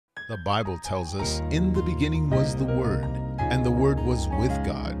The Bible tells us, "In the beginning was the Word, and the Word was with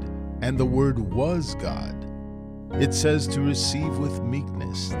God, and the Word was God." It says to receive with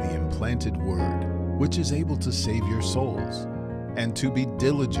meekness the implanted Word, which is able to save your souls, and to be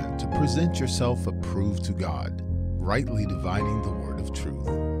diligent to present yourself approved to God, rightly dividing the word of truth.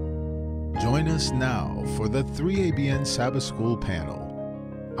 Join us now for the 3ABN Sabbath School panel.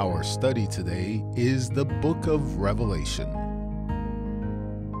 Our study today is the Book of Revelation.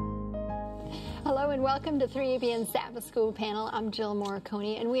 Hello and welcome to 3ABN Sabbath School panel. I'm Jill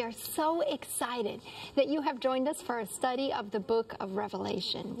Morikone, and we are so excited that you have joined us for a study of the Book of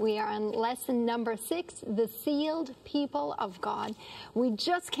Revelation. We are on lesson number 6, the sealed people of God. We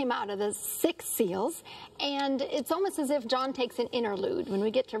just came out of the 6 seals, and it's almost as if John takes an interlude when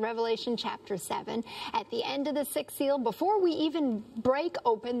we get to Revelation chapter 7. At the end of the 6th seal, before we even break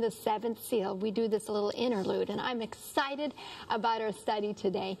open the 7th seal, we do this little interlude, and I'm excited about our study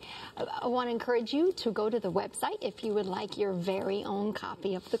today. I want to encourage you to go to the website if you would like your very own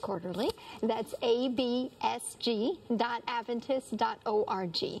copy of the quarterly. That's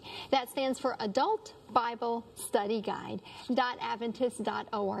absg.adventist.org. That stands for Adult Bible Study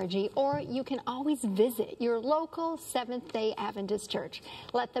Guide.adventist.org, or you can always visit your local Seventh-day Adventist church.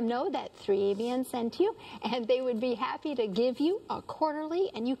 Let them know that 3ABN sent you, and they would be happy to give you a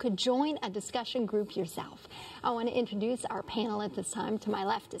quarterly, and you could join a discussion group yourself. I want to introduce our panel at this time. To my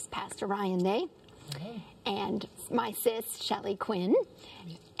left is Pastor Ryan Day, and my sis, Shelley Quinn,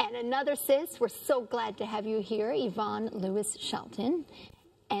 and another sis, we're so glad to have you here, Yvonne Lewis Shelton,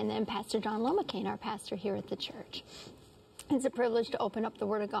 and then Pastor John Lomacang, our pastor here at the church. It's a privilege to open up the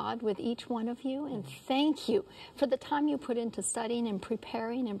Word of God with each one of you, and thank you for the time you put into studying and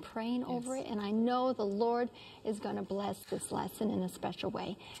preparing and praying over it, and I know the Lord is going to bless this lesson in a special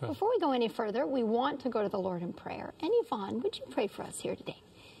way. Sure. Before we go any further, we want to go to the Lord in prayer. And Yvonne, would you pray for us here today?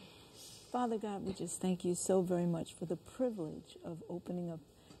 Father God, we just thank you so very much for the privilege of opening up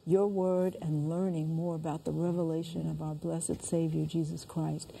your word and learning more about the revelation of our blessed Savior, Jesus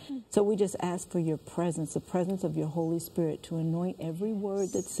Christ. So we just ask for your presence, the presence of your Holy Spirit, to anoint every word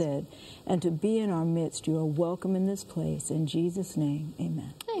that's said and to be in our midst. You are welcome in this place. In Jesus' name,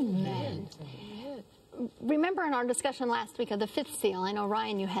 amen. Amen. Remember in our discussion last week of the 5th seal, I know,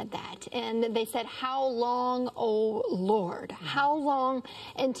 Ryan, you had that, and they said, how long, O Lord? How long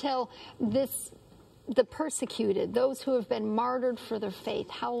until the persecuted, those who have been martyred for their faith,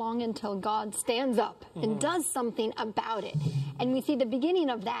 how long until God stands up and does something about it? And we see the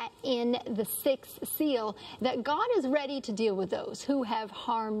beginning of that in the 6th seal, that God is ready to deal with those who have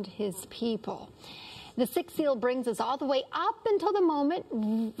harmed his people. The 6th seal brings us all the way up until the moment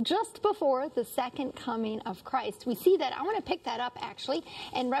just before the second coming of Christ. We see that. I want to pick that up actually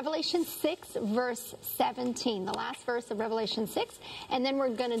in Revelation 6 verse 17, the last verse of Revelation 6, and then we're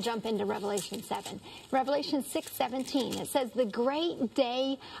going to jump into Revelation 7. Revelation 6:17, it says, "The great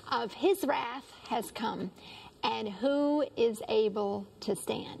day of his wrath has come, and who is able to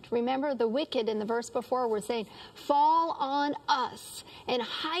stand?" Remember, the wicked in the verse before were saying, fall on us and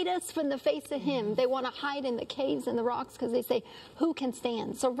hide us from the face of him. They want to hide in the caves and the rocks because they say, who can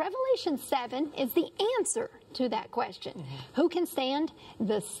stand? So Revelation 7 is the answer to that question. Who can stand?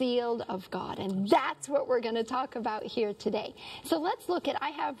 The sealed of God. And that's what we're going to talk about here today. So let's look at,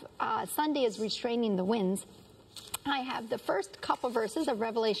 I have Sunday is Restraining the Winds. I have the first couple verses of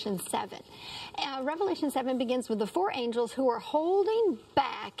Revelation 7. Revelation 7 begins with the 4 angels who are holding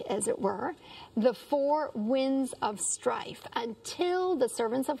back, as it were, the 4 winds of strife until the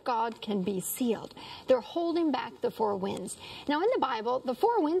servants of God can be sealed. They're holding back the 4 winds. Now, in the Bible, the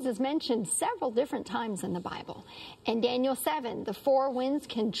 4 winds is mentioned several different times in the Bible. In Daniel 7, the 4 winds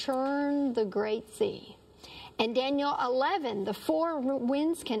can churn the great sea. In Daniel 11, the 4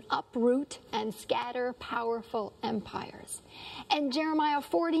 winds can uproot and scatter powerful empires. In Jeremiah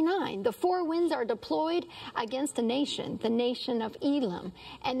 49, the 4 winds are deployed against a nation, the nation of Elam,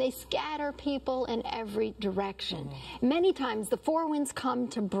 and they scatter people in every direction. Many times the 4 winds come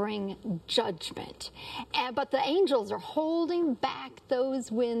to bring judgment, but the angels are holding back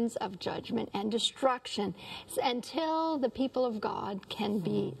those winds of judgment and destruction until the people of God can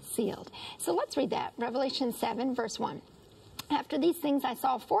be sealed. So let's read that, Revelation 7, verse 1. After these things I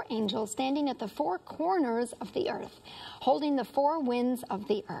saw 4 angels standing at the 4 corners of the earth, holding the 4 winds of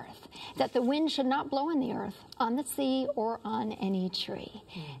the earth, that the wind should not blow on the earth, on the sea, or on any tree.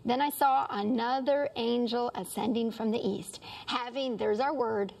 Then I saw another angel ascending from the east, having, there's our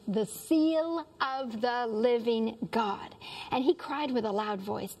word, the seal of the living God. And he cried with a loud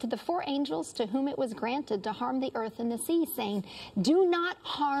voice to the 4 angels to whom it was granted to harm the earth and the sea, saying, do not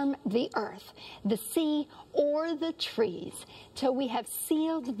harm the earth, the sea, or the trees. till we have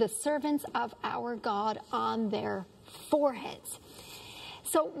sealed the servants of our God on their foreheads.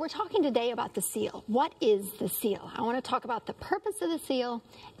 So we're talking today about the seal. What is the seal? I want to talk about the purpose of the seal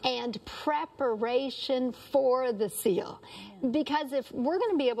and preparation for the seal. Because if we're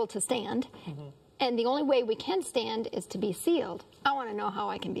going to be able to stand, and the only way we can stand is to be sealed, I want to know how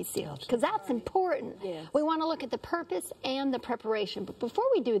I can be sealed, because that's important. Yes. We want to look at the purpose and the preparation. But before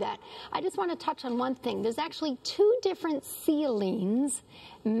we do that, I just want to touch on one thing. There's actually two different sealings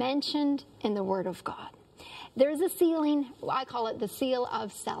mentioned in the Word of God. There's a sealing, I call it the seal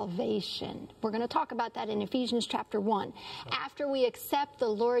of salvation. We're going to talk about that in Ephesians chapter 1. After we accept the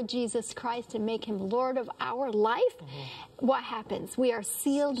Lord Jesus Christ and make him Lord of our life, what happens? We are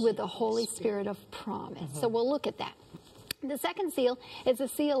sealed with the Holy Spirit of promise. So we'll look at that. The second seal is a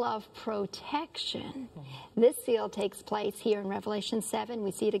seal of protection. This seal takes place here in Revelation 7.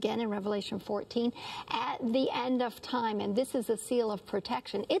 We see it again in Revelation 14 at the end of time. And this is a seal of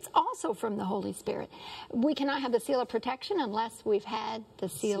protection. It's also from the Holy Spirit. We cannot have the seal of protection unless we've had the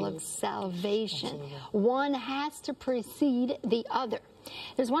seal of salvation. One has to precede the other.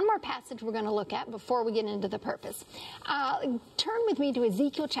 There's one more passage we're going to look at before we get into the purpose. Turn with me to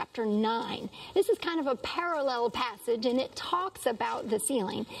Ezekiel chapter 9. This is kind of a parallel passage, and it talks about the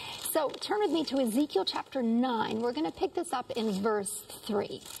sealing. So turn with me to Ezekiel chapter 9. We're going to pick this up in verse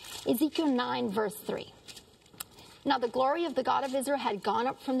 3. Ezekiel 9, verse 3. Now the glory of the God of Israel had gone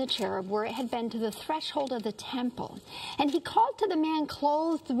up from the cherub where it had been to the threshold of the temple. And he called to the man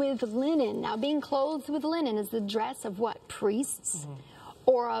clothed with linen. Now being clothed with linen is the dress of what? Priests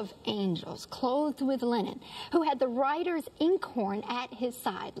or of angels, clothed with linen, who had the writer's inkhorn at his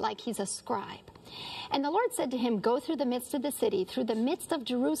side, like he's a scribe. And the Lord said to him, go through the midst of the city, through the midst of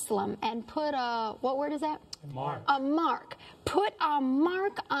Jerusalem, and put a, what word is that? Mark. A mark. Put a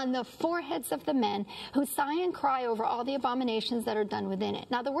mark on the foreheads of the men who sigh and cry over all the abominations that are done within it.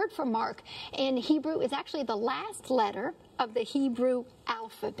 Now, the word for mark in Hebrew is actually the last letter of the Hebrew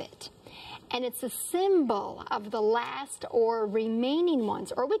alphabet. And it's a symbol of the last or remaining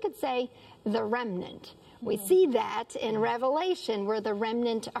ones, or we could say the remnant. We see that in Revelation where the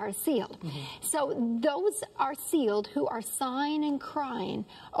remnant are sealed. So those are sealed who are sighing and crying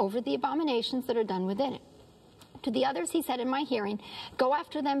over the abominations that are done within it. To the others he said in my hearing, go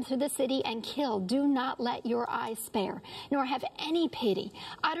after them through the city and kill. Do not let your eyes spare, nor have any pity.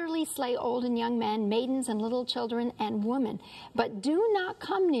 Utterly slay old and young men, maidens and little children and women. But do not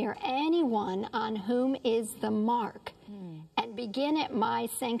come near anyone on whom is the mark. And begin at my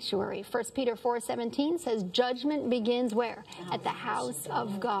sanctuary. 1 Peter 4:17 says judgment begins where? At the house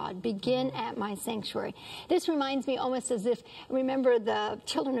of God. Begin at my sanctuary. This reminds me almost as if, remember the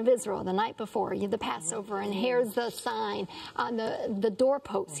children of Israel the night before, the Passover, and here's the sign on the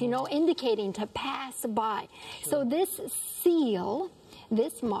doorposts, indicating to pass by. So this seal,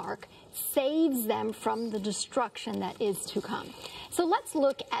 this mark, saves them from the destruction that is to come. So let's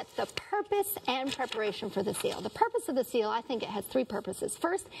look at the purpose and preparation for the seal. The purpose of the seal, I think it has three purposes.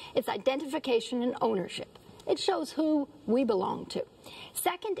 First, it's identification and ownership. It shows who we belong to.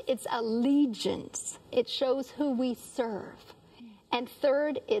 Second, it's allegiance. It shows who we serve. And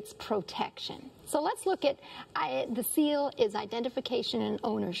third, it's protection. So let's look at the seal is identification and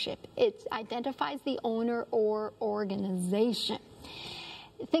ownership. It identifies the owner or organization.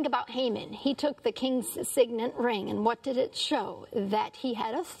 Think about Haman. He took the king's signet ring, and what did it show? That he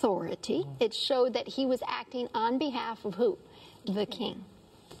had authority. It showed that he was acting on behalf of who? The king.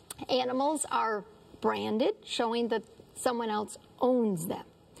 Animals are branded, showing that someone else owns them.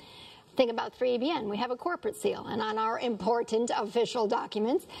 Think about 3ABN. We have a corporate seal, and on our important official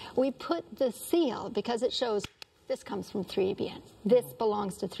documents, we put the seal because it shows this comes from 3ABN. This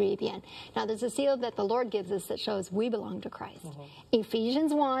belongs to 3ABN. Now, there's a seal that the Lord gives us that shows we belong to Christ.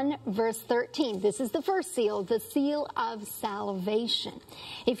 Ephesians 1, verse 13. This is the first seal, the seal of salvation.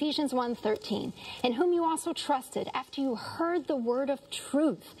 Ephesians 1:13. In whom you also trusted after you heard the word of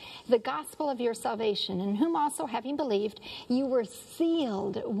truth, the gospel of your salvation, in whom also, having believed, you were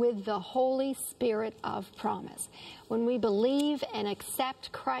sealed with the Holy Spirit of promise. When we believe and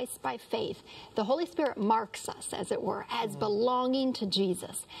accept Christ by faith, the Holy Spirit marks us, as it were, as belonging to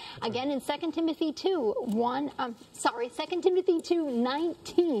Jesus. Again, in 2 Timothy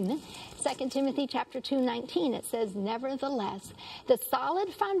 2:19, 2 Timothy chapter 2:19, it says, nevertheless, the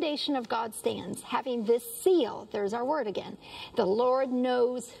solid foundation of God stands, having this seal, there's our word again, the Lord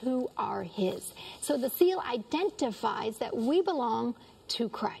knows who are his. So the seal identifies that we belong to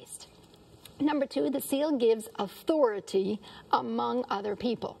Christ. Number two, the seal gives authority among other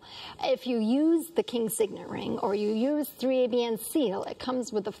people. If you use the king's signet ring or you use 3ABN seal, it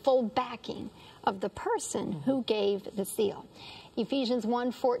comes with the full backing of the person who gave the seal. Ephesians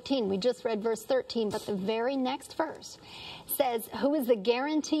 1:14, we just read verse 13, but the very next verse says, who is the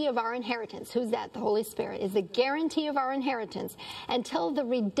guarantee of our inheritance? Who's that? The Holy Spirit is the guarantee of our inheritance until the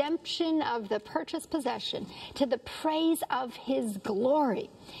redemption of the purchased possession, to the praise of his glory.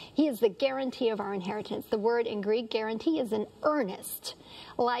 He is the guarantee of our inheritance. The word in Greek, guarantee, is an earnest,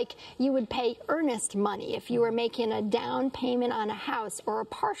 like you would pay earnest money if you were making a down payment on a house or a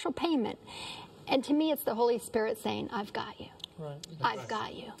partial payment. And to me, it's the Holy Spirit saying, I've got you. Right. I've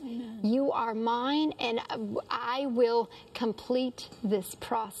got you. Amen. You are mine, and I will complete this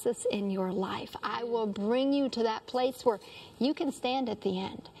process in your life. I will bring you to that place where you can stand at the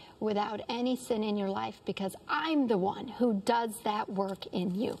end without any sin in your life, because I'm the one who does that work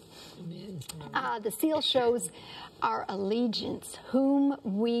in you. The seal shows our allegiance, whom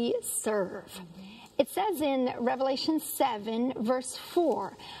we serve. It says in Revelation 7, verse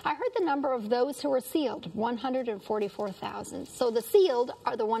 4, I heard the number of those who were sealed, 144,000. So the sealed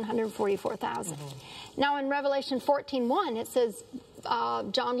are the 144,000. Now in Revelation 14:1, it says,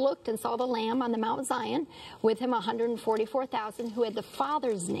 John looked and saw the Lamb on the Mount Zion, with him 144,000 who had the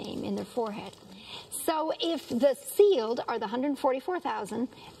Father's name in their forehead. So if the sealed are the 144,000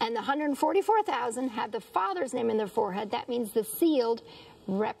 and the 144,000 have the Father's name in their forehead, that means the sealed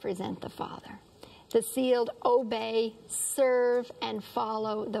represent the Father. The sealed obey, serve, and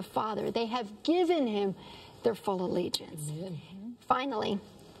follow the Father. They have given him their full allegiance. Amen. Finally,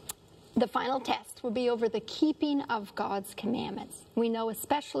 the final test will be over the keeping of God's commandments. We know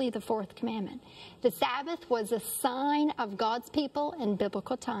especially the fourth commandment. The Sabbath was a sign of God's people in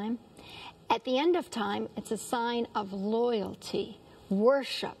biblical time. At the end of time, it's a sign of loyalty,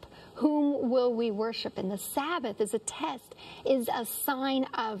 worship. Whom will we worship? And the Sabbath is a sign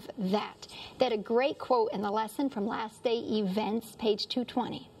of that. That a great quote in the lesson from Last Day Events, page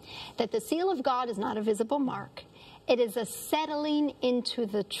 220, that the seal of God is not a visible mark. It is a settling into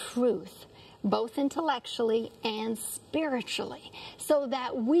the truth, both intellectually and spiritually, so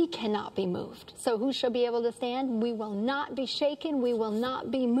that we cannot be moved. So who shall be able to stand? We will not be shaken. We will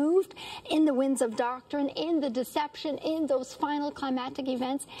not be moved in the winds of doctrine, in the deception, in those final climatic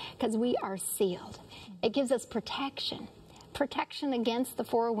events, because we are sealed. It gives us protection. Protection against the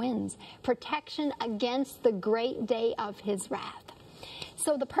four winds. Protection against the great day of his wrath.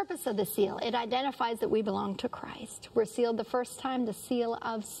 So the purpose of the seal, it identifies that we belong to Christ. We're sealed the first time, the seal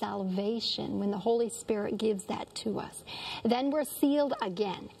of salvation, when the Holy Spirit gives that to us. Then we're sealed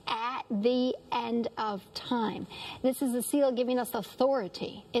again at the end of time. This is a seal giving us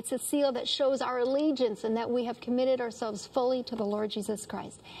authority. It's a seal that shows our allegiance and that we have committed ourselves fully to the Lord Jesus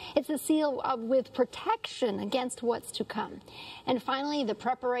Christ. It's a seal with protection against what's to come. And finally, the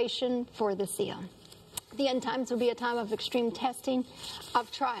preparation for the seal. The end times will be a time of extreme testing,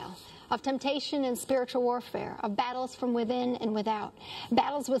 of trial, of temptation and spiritual warfare, of battles from within and without,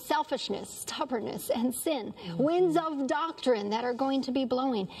 battles with selfishness, stubbornness, and sin, winds of doctrine that are going to be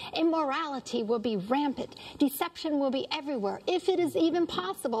blowing. Immorality will be rampant. Deception will be everywhere. If it is even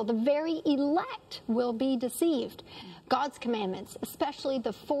possible, the very elect will be deceived. God's commandments, especially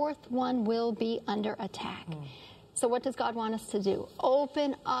the fourth one, will be under attack. So what does God want us to do?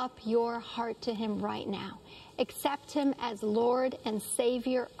 Open up your heart to him right now. Accept him as Lord and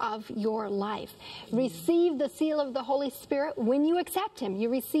Savior of your life. Receive the seal of the Holy Spirit. When you accept him, you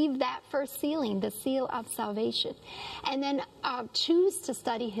receive that first sealing, the seal of salvation. And then choose to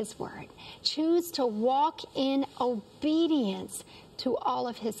study his word. Choose to walk in obedience to all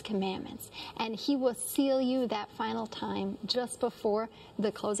of his commandments. And he will seal you that final time just before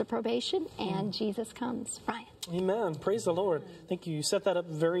the close of probation and Jesus comes. Ryan. Amen. Praise the Lord. Thank you. You set that up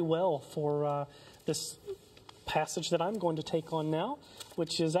very well for this passage that I'm going to take on now,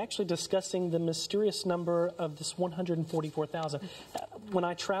 which is actually discussing the mysterious number of this 144,000. When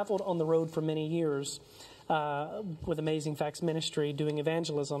I traveled on the road for many years with Amazing Facts Ministry doing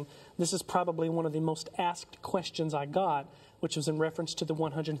evangelism, this is probably one of the most asked questions I got, which was in reference to the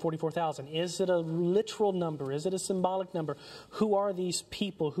 144,000. Is it a literal number? Is it a symbolic number? Who are these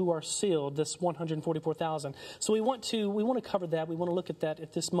people who are sealed, this 144,000? So we want to cover that. We want to look at that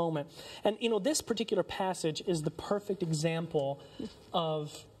at this moment. And, you know, this particular passage is the perfect example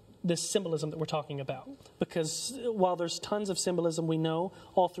of this symbolism that we're talking about. Because while there's tons of symbolism we know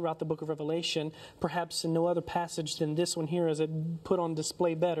all throughout the book of Revelation, perhaps in no other passage than this one here is it put on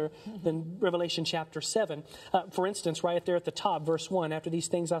display better than Revelation chapter 7. For instance, right there at the top, verse 1, after these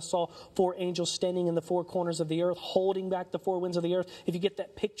things I saw 4 angels standing in the 4 corners of the earth, holding back the 4 winds of the earth. If you get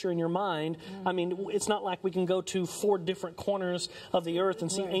that picture in your mind, I mean, it's not like we can go to 4 different corners of the earth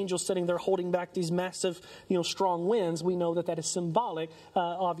and see angels sitting there holding back these massive, strong winds. We know that that is symbolic,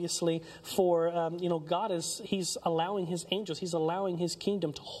 obviously, obviously, for, God He's allowing His angels, He's allowing His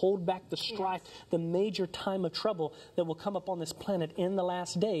kingdom to hold back the strife, the major time of trouble that will come upon this planet in the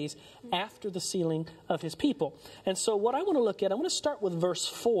last days after the sealing of His people. And so what I want to look at, I want to start with verse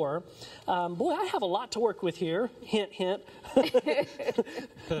 4. Boy, I have a lot to work with here. Hint, hint.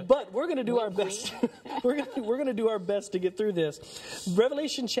 But we're going to do our best. We're going to do our best to get through this.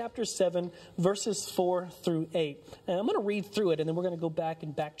 Revelation chapter 7, verses 4 through 8. And I'm going to read through it, and then we're going to go back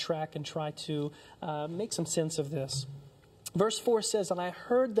and backtrack and try to make some sense of this. Verse 4 says, "And I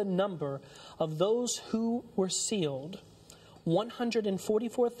heard the number of those who were sealed,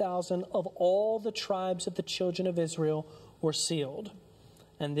 144,000 of all the tribes of the children of Israel were sealed."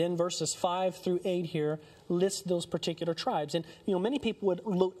 And then verses 5 through 8 here list those particular tribes. And, many people would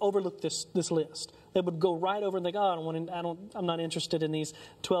overlook this list. They would go right over and think, I'm not interested in these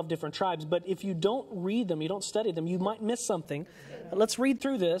 12 different tribes. But if you don't read them, you don't study them, you might miss something. Let's read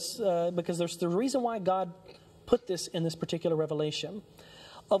through this because there's the reason why God put this in this particular revelation.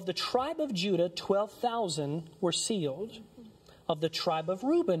 Of the tribe of Judah, 12,000 were sealed. Of the tribe of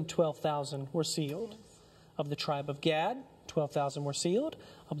Reuben, 12,000 were sealed. Of the tribe of Gad, 12,000 were sealed.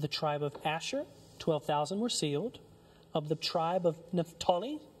 Of the tribe of Asher, 12,000 were sealed. Of the tribe of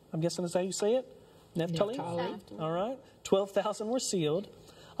Naphtali, I'm guessing that's how you say it? Naphtali? All right. 12,000 were sealed.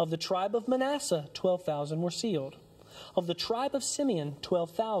 Of the tribe of Manasseh, 12,000 were sealed. Of the tribe of Simeon,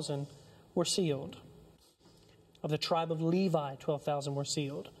 12,000 were sealed. Of the tribe of Levi, 12,000 were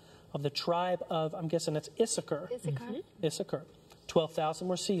sealed. Of the tribe of, I'm guessing that's Issachar. Issachar. 12,000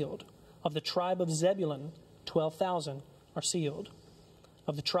 were sealed. Of the tribe of Zebulun, 12,000 are sealed.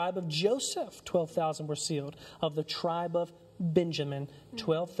 Of the tribe of Joseph, 12,000 were sealed. Of the tribe of Benjamin,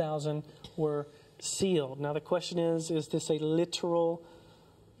 12,000 were sealed. Now the question is this a literal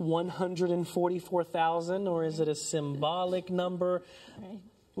 144,000 or is it a symbolic number? Right.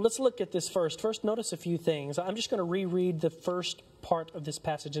 Let's look at this first. First, notice a few things. I'm just going to reread the first part of this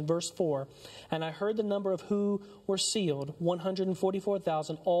passage in verse 4. "And I heard the number of who were sealed,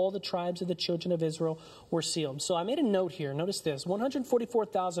 144,000. All the tribes of the children of Israel were sealed." So I made a note here. Notice this.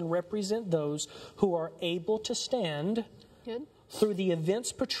 144,000 represent those who are able to stand through the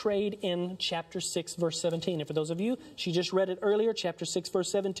events portrayed in chapter 6, verse 17. And for those of you, she just read it earlier, chapter 6, verse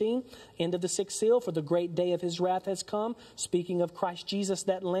 17, end of the sixth seal, "For the great day of His wrath has come," speaking of Christ Jesus,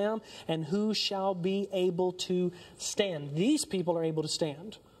 that Lamb, "and who shall be able to stand?" These people are able to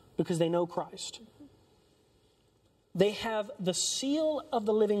stand because they know Christ. They have the seal of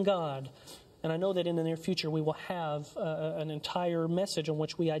the living God. And I know that in the near future we will have an entire message on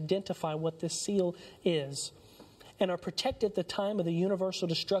which we identify what this seal is. "And are protected at the time of the universal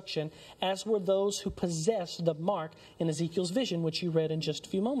destruction, as were those who possessed the mark in Ezekiel's vision," which you read in just a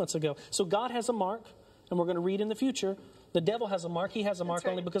few moments ago. So God has a mark, and we're going to read in the future. The devil has a mark. He has a mark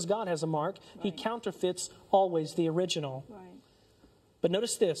only because God has a mark. Right. He counterfeits always the original. Right. But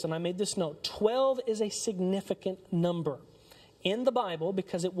notice this, and I made this note. 12 is a significant number in the Bible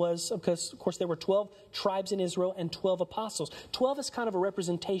because, of course, there were 12 tribes in Israel and 12 apostles. 12 is kind of a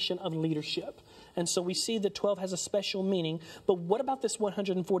representation of leadership. And so we see that 12 has a special meaning. But what about this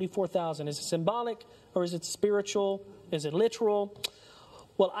 144,000? Is it symbolic or is it spiritual? Is it literal?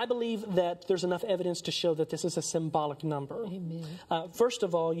 Well, I believe that there's enough evidence to show that this is a symbolic number. Amen. First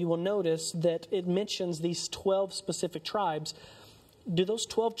of all, you will notice that it mentions these 12 specific tribes. Do those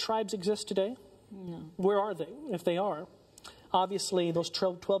 12 tribes exist today? No. Where are they, if they are? Obviously, those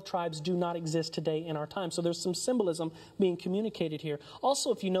 12 tribes do not exist today in our time. So there's some symbolism being communicated here.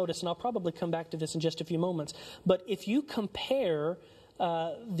 Also, if you notice, and I'll probably come back to this in just a few moments, but if you compare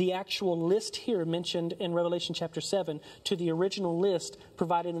the actual list here mentioned in Revelation chapter 7 to the original list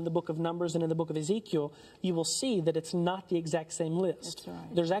provided in the book of Numbers and in the book of Ezekiel, you will see that it's not the exact same list. That's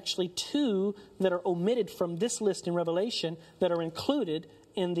right. There's actually 2 that are omitted from this list in Revelation that are included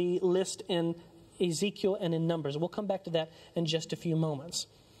in the list in Ezekiel and in Numbers. We'll come back to that in just a few moments.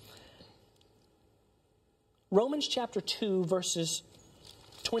 Romans chapter 2, verses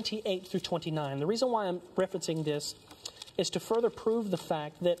 28 through 29. The reason why I'm referencing this is to further prove the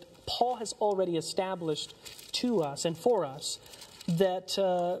fact that Paul has already established to us and for us that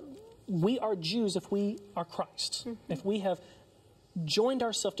we are Jews if we are Christ. Mm-hmm. If we have joined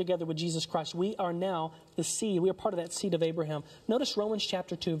ourselves together with Jesus Christ, we are now the seed. We are part of that seed of Abraham. Notice Romans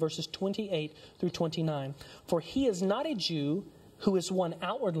chapter 2, verses 28 through 29. "For he is not a Jew who is one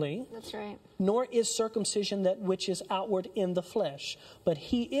outwardly, that's right, nor is circumcision that which is outward in the flesh, but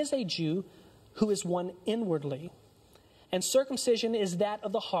he is a Jew who is one inwardly. And circumcision is that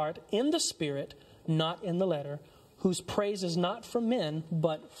of the heart in the spirit, not in the letter, whose praise is not from men,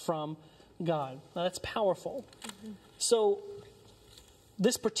 but from God." Now, that's powerful. Mm-hmm. So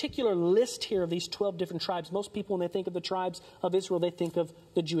this particular list here of these 12 different tribes, most people, when they think of the tribes of Israel, they think of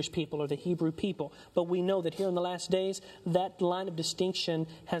the Jewish people or the Hebrew people. But we know that here in the last days, that line of distinction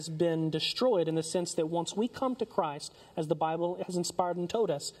has been destroyed in the sense that once we come to Christ, as the Bible has inspired and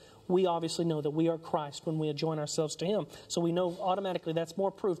told us, we obviously know that we are Christ when we adjoin ourselves to Him. So we know automatically that's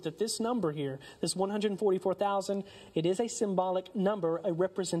more proof that this number here, this 144,000, it is a symbolic number, a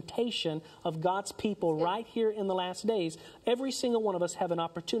representation of God's people right here in the last days. Every single one of us have an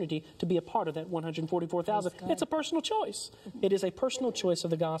opportunity to be a part of that 144,000. It's a personal choice. It is a personal choice of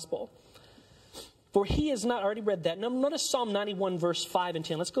the gospel. For He is not, I already read that. Now, notice Psalm 91, verse 5 and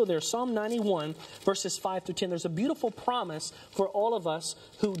 10. Let's go there. Psalm 91, verses 5 through 10. There's a beautiful promise for all of us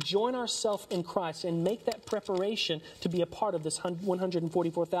who join ourselves in Christ and make that preparation to be a part of this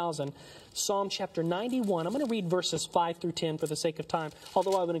 144,000. Psalm chapter 91. I'm going to read verses 5 through 10 for the sake of time,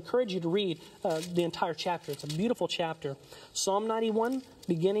 although I would encourage you to read the entire chapter. It's a beautiful chapter. Psalm 91,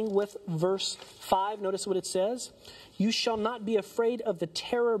 beginning with verse 5. Notice what it says. You shall not be afraid of the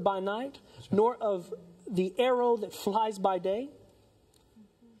terror by night, nor of the arrow that flies by day,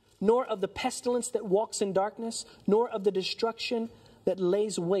 nor of the pestilence that walks in darkness, nor of the destruction that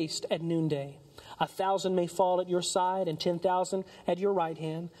lays waste at noonday. 1,000 may fall at your side and 10,000 at your right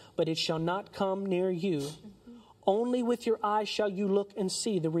hand, but it shall not come near you. Only with your eyes shall you look and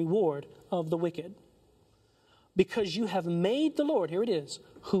see the reward of the wicked. Because you have made the Lord, here it is,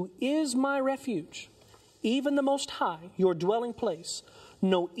 who is my refuge, even the Most High, your dwelling place.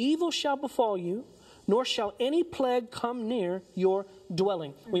 No evil shall befall you, nor shall any plague come near your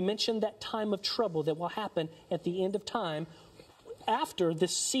dwelling. We mentioned that time of trouble that will happen at the end of time after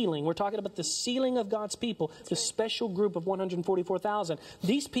this sealing. We're talking about the sealing of God's people, the special group of 144,000.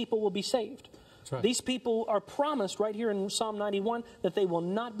 These people will be saved. Right. These people are promised right here in Psalm 91 that they will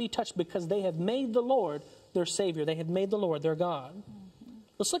not be touched because they have made the Lord their Savior. They have made the Lord their God.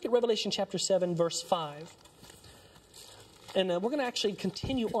 Let's look at Revelation chapter 7, verse 5. And we're going to actually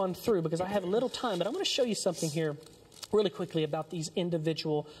continue on through because I have a little time, but I'm going to show you something here really quickly about these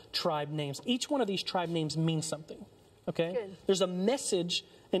individual tribe names. Each one of these tribe names means something, okay? Good. There's a message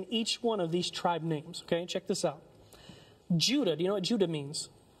in each one of these tribe names, okay? Check this out. Judah, do you know what Judah means?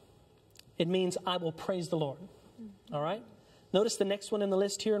 It means, I will praise the Lord, all right? Notice the next one in the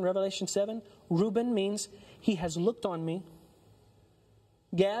list here in Revelation 7. Reuben means, He has looked on me.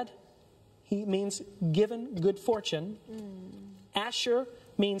 Gad, He means given good fortune. Asher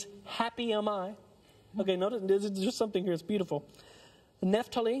means happy am I. Okay, notice there's just something here. It's beautiful.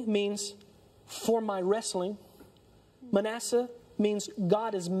 Naphtali means for my wrestling. Manasseh means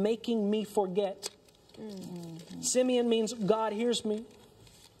God is making me forget. Simeon means God hears me.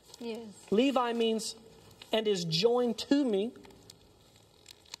 Yes. Levi means and is joined to me.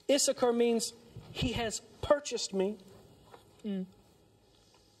 Issachar means He has purchased me.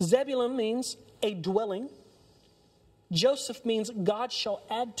 Zebulun means a dwelling. Joseph means God shall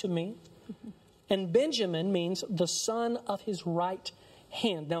add to me. And Benjamin means the son of His right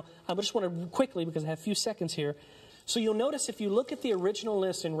hand. Now, I just want to quickly, because I have a few seconds here. So you'll notice if you look at the original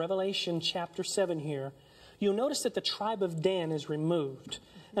list in Revelation chapter 7 here, you'll notice that the tribe of Dan is removed.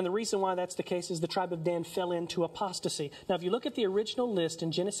 And the reason why that's the case is the tribe of Dan fell into apostasy. Now, if you look at the original list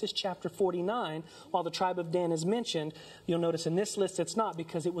in Genesis chapter 49, while the tribe of Dan is mentioned, you'll notice in this list it's not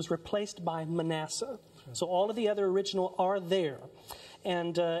because it was replaced by Manasseh. So all of the other original are there.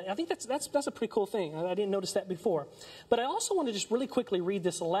 And I think that's a pretty cool thing. I didn't notice that before. But I also want to just really quickly read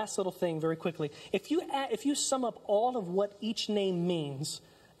this last little thing very quickly. If you sum up all of what each name means,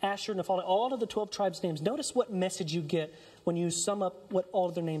 Asher, Naphtali, all of the 12 tribes' names, notice what message you get when you sum up what all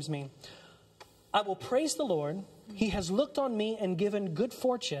of their names mean. I will praise the Lord. He has looked on me and given good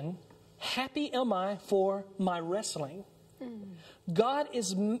fortune. Happy am I for my wrestling. God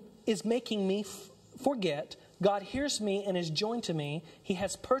is making me forget. God hears me and is joined to me. He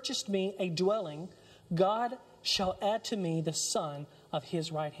has purchased me a dwelling. God shall add to me the son of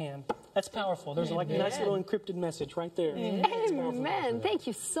His right hand. That's powerful. There's like a nice little encrypted message right there. Amen. Thank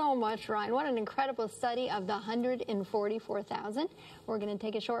you so much, Ryan. What an incredible study of the 144,000. We're going to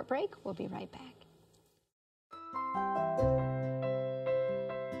take a short break. We'll be right back.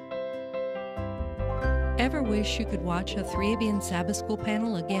 Ever wish you could watch a 3ABN Sabbath School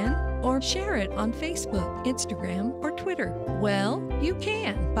panel again? Or share it on Facebook, Instagram, or Twitter? Well, you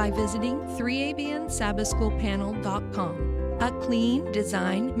can by visiting 3abnsabbathschoolpanel.com. A clean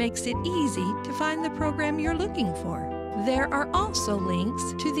design makes it easy to find the program you're looking for. There are also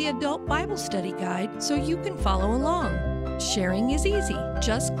links to the Adult Bible Study Guide so you can follow along. Sharing is easy.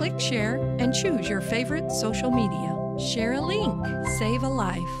 Just click share and choose your favorite social media. Share a link. Save a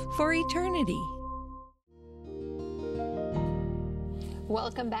life for eternity.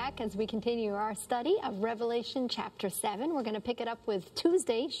 Welcome back as we continue our study of Revelation chapter 7. We're going to pick it up with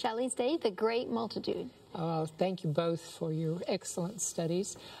Tuesday, Shelley's Day, the Great Multitude. Oh, thank you both for your excellent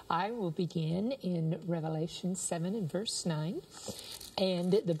studies. I will begin in Revelation 7 and verse 9.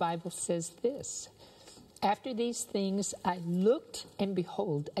 And the Bible says this: After these things I looked, and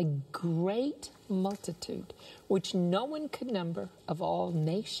behold, a great multitude, which no one could number, of all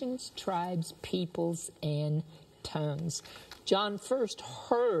nations, tribes, peoples, and tongues. John first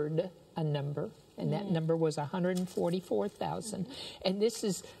heard a number, and that number was 144,000. And this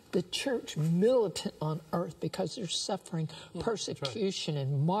is the church militant on earth because they're suffering persecution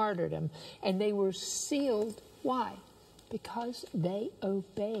and martyrdom. And they were sealed. Why? Because they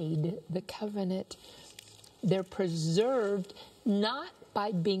obeyed the covenant. They're preserved not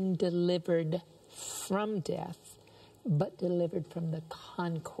by being delivered from death, but delivered from the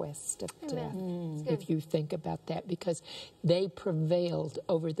conquest of death, if you think about that, because they prevailed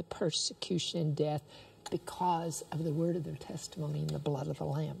over the persecution and death because of the word of their testimony and the blood of the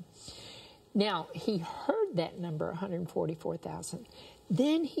Lamb. Now, he heard that number, 144,000.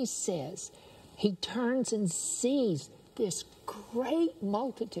 Then he says, he turns and sees this great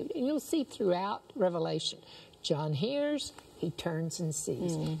multitude. And you'll see throughout Revelation, John hears, he turns and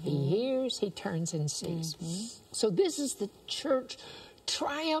sees. He hears, he turns and sees. So this is the church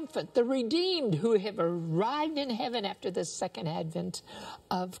triumphant, the redeemed who have arrived in heaven after the second advent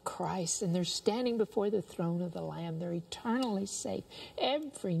of Christ. And they're standing before the throne of the Lamb. They're eternally safe.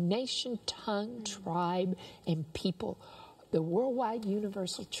 Every nation, tongue, tribe, and people. The worldwide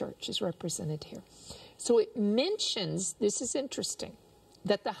universal church is represented here. So it mentions, this is interesting,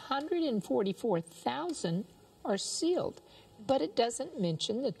 that the 144,000 are sealed. But it doesn't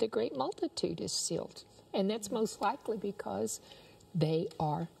mention that the great multitude is sealed. And that's most likely because they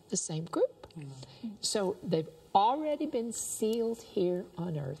are the same group. So they've already been sealed here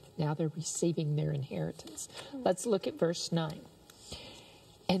on earth. Now they're receiving their inheritance. Let's look at verse 9.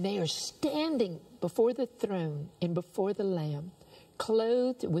 And they are standing before the throne and before the Lamb,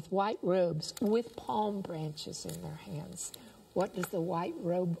 clothed with white robes, with palm branches in their hands. What does the white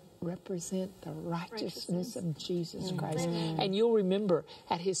robe represent? The righteousness of Jesus Christ. And you'll remember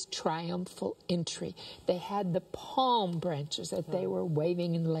at his triumphal entry, they had the palm branches that they were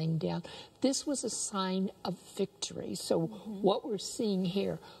waving and laying down. This was a sign of victory. So what we're seeing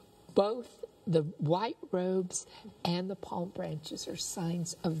here, both the white robes and the palm branches are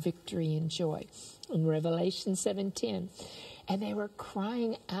signs of victory and joy. In Revelation 7:10, and they were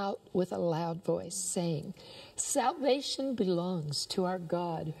crying out with a loud voice, saying, Salvation belongs to our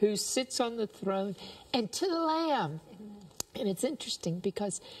God who sits on the throne and to the Lamb. And it's interesting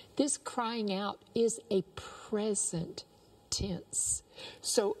because this crying out is a present tense.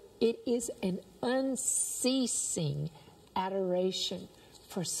 So it is an unceasing adoration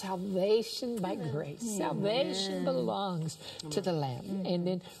for salvation by grace. Salvation belongs to the Lamb. And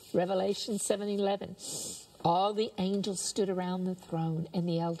then Revelation 7:11. All the angels stood around the throne and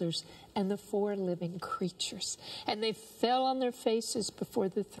the elders and the 4 living creatures. And they fell on their faces before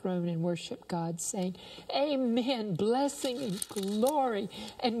the throne and worshiped God, saying, Amen, blessing and glory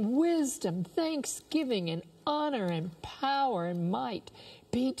and wisdom, thanksgiving and honor and power and might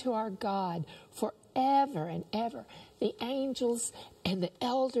be to our God forever and ever. The angels and the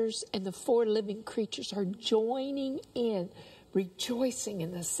elders and the 4 living creatures are joining in, rejoicing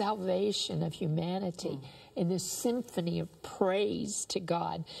in the salvation of humanity. In this symphony of praise to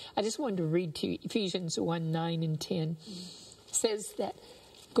God. I just wanted to read to you Ephesians 1:9 and 10. It says that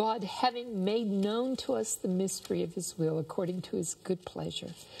God, having made known to us the mystery of his will according to his good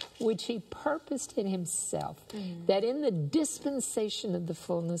pleasure, which he purposed in himself, that in the dispensation of the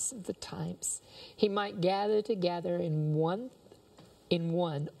fullness of the times, he might gather together in one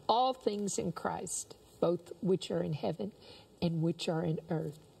all things in Christ, both which are in heaven and which are in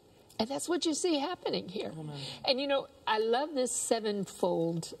earth. And that's what you see happening here. Amen. And you know, I love this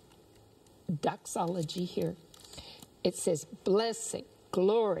 7-fold doxology here. It says blessing,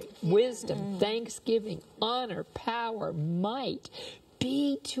 glory, wisdom, thanksgiving, honor, power, might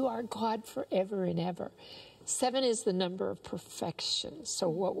be to our God forever and ever. 7 is the number of perfection. So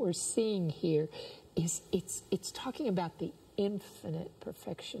what we're seeing here is it's talking about the infinite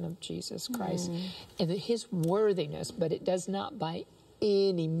perfection of Jesus Christ and his worthiness, but it does not by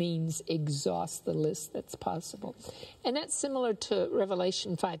any means exhaust the list that's possible. And that's similar to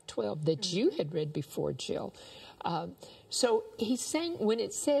Revelation 5:12 that you had read before, Jill. So he's saying when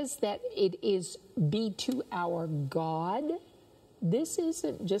it says that it is be to our God, this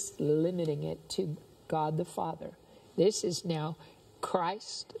isn't just limiting it to God the Father. This is now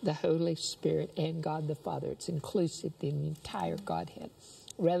Christ, the Holy Spirit, and God the Father. It's inclusive in the entire Godhead.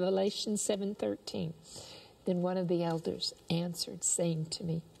 Revelation 7:13. Then one of the elders answered, saying to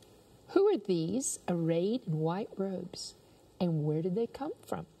me, "Who are these arrayed in white robes, and where did they come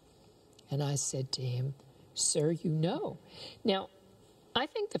from?" And I said to him, "Sir, you know." Now, I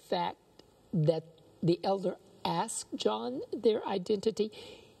think the fact that the elder asked John their identity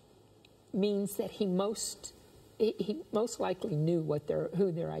means that he most likely knew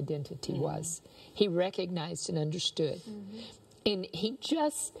who their identity was. He recognized and understood. And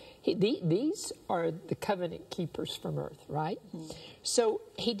these are the covenant keepers from earth, right? So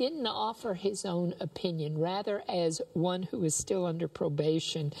he didn't offer his own opinion. Rather, as one who is still under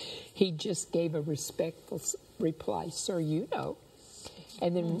probation, he just gave a respectful reply, "Sir, you know."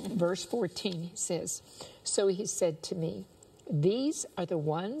 And then verse 14 he says, "So he said to me, these are the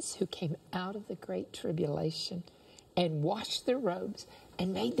ones who came out of the great tribulation and washed their robes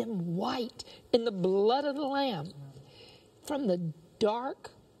and made them white in the blood of the Lamb." From the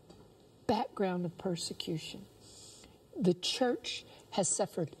dark background of persecution, the church has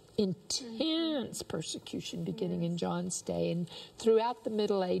suffered intense persecution beginning in John's day and throughout the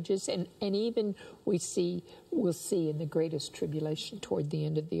Middle Ages, and even we'll see in the greatest tribulation toward the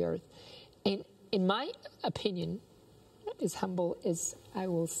end of the earth. And in my opinion, as humble as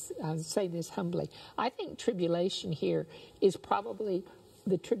I'll say this humbly, I think tribulation here is probably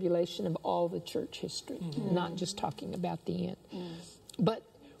the tribulation of all the church history, not just talking about the end. But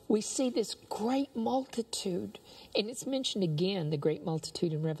we see this great multitude, and it's mentioned again, the great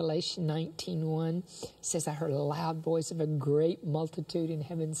multitude in Revelation 19:1. It says, "I heard a loud voice of a great multitude in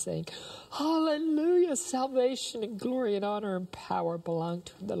heaven saying, Hallelujah, salvation and glory and honor and power belong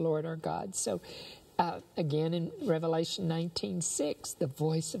to the Lord our God." So again in Revelation 19:6, the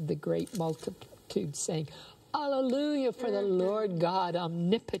voice of the great multitude saying, "Hallelujah, for the Lord God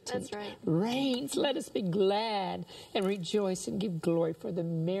omnipotent reigns. Let us be glad and rejoice and give glory, for the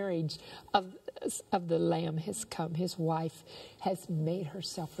marriage of the Lamb has come. His wife has made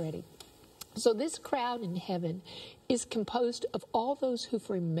herself ready." So this crowd in heaven is composed of all those who've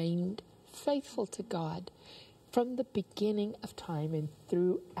remained faithful to God from the beginning of time and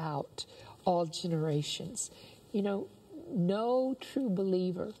throughout all generations. You know, no true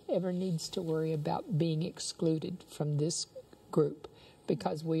believer ever needs to worry about being excluded from this group,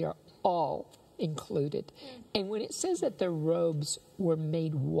 because we are all included. And when it says that their robes were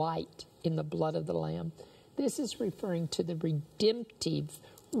made white in the blood of the Lamb, this is referring to the redemptive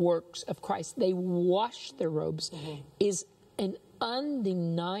works of Christ. They washed their robes, is an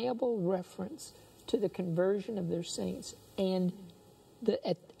undeniable reference to the conversion of their saints and their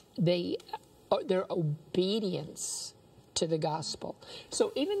obedience to the gospel.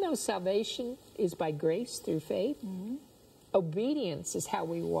 So even though salvation is by grace through faith, obedience is how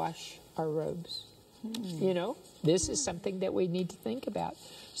we wash our robes. You know, this is something that we need to think about.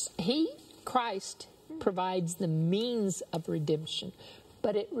 Christ provides the means of redemption,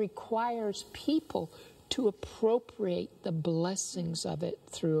 but it requires people to appropriate the blessings of it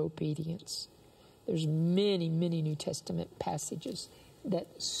through obedience. There's many, many New Testament passages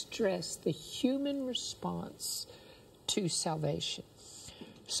that stress the human response to salvation.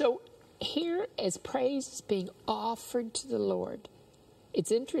 So here, as praise is being offered to the Lord,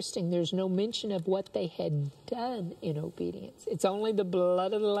 it's interesting, there's no mention of what they had done in obedience. It's only the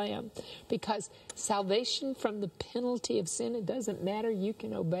blood of the Lamb, because salvation from the penalty of sin, it doesn't matter. You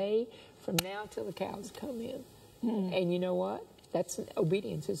can obey from now till the cows come in. And you know what?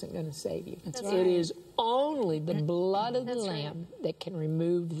 Obedience isn't going to save you. It is only the blood of the Lamb that can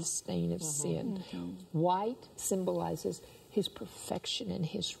remove the stain of sin. White symbolizes his perfection and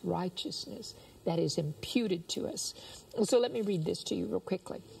his righteousness that is imputed to us. So let me read this to you real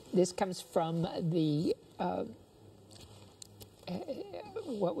quickly. This comes from the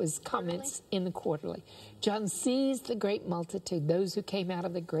comments in the Quarterly. "John sees the great multitude, those who came out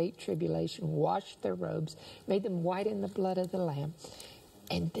of the great tribulation, washed their robes, made them white in the blood of the Lamb."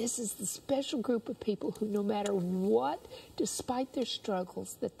 And this is the special group of people who, no matter what, despite their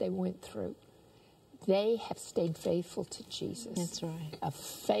struggles that they went through, they have stayed faithful to Jesus. That's right. A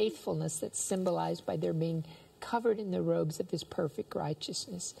faithfulness that's symbolized by their being covered in the robes of his perfect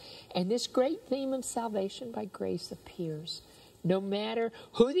righteousness. And this great theme of salvation by grace appears no matter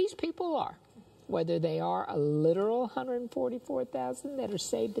who these people are, whether they are a literal 144,000 that are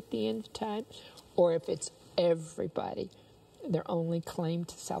saved at the end of time, or if it's everybody. Their only claim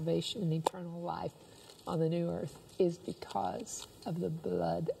to salvation and eternal life on the new earth is because of the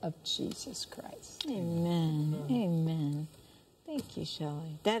blood of Jesus Christ. Amen. Amen. Thank you,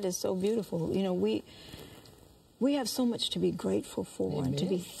 Shelley. That is so beautiful. You know, We have so much to be grateful for. Amen. And to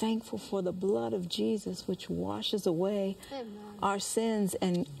be thankful for the blood of Jesus, which washes away our sins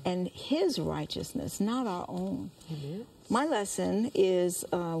and his righteousness, not our own. Amen. My lesson is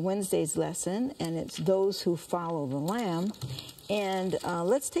Wednesday's lesson, and it's those who follow the Lamb. And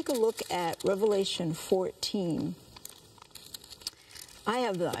let's take a look at Revelation 14.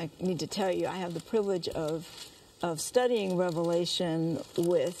 I need to tell you, I have the privilege of studying Revelation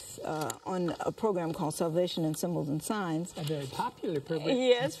with on a program called Salvation and Symbols and Signs. A very popular program.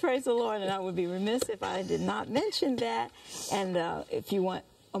 Yes, praise the Lord. And I would be remiss if I did not mention that. And if you want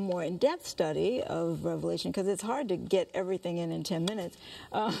a more in-depth study of Revelation, because it's hard to get everything in 10 minutes,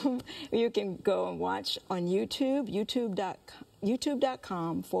 you can go and watch on YouTube,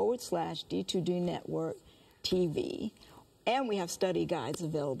 youtube.com/D2D Network TV. And we have study guides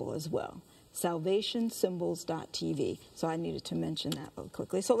available as well. SalvationSymbols.tv. So I needed to mention that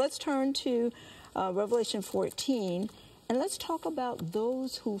quickly. So let's turn to Revelation 14, and let's talk about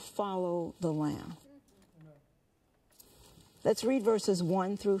those who follow the Lamb. Let's read verses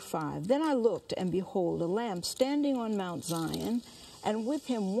 1 through 5. Then I looked, and behold, a Lamb standing on Mount Zion, and with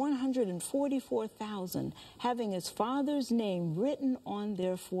him 144,000, having his Father's name written on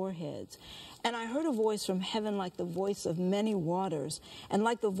their foreheads. And I heard a voice from heaven like the voice of many waters, and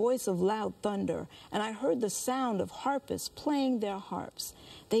like the voice of loud thunder. And I heard the sound of harpists playing their harps.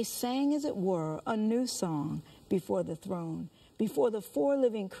 They sang, as it were, a new song before the throne, before the 4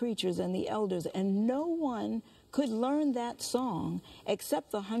 living creatures and the elders. And no one could learn that song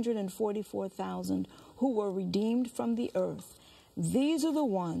except the 144,000 who were redeemed from the earth. These are the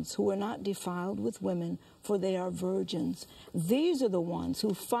ones who are not defiled with women, for they are virgins. These are the ones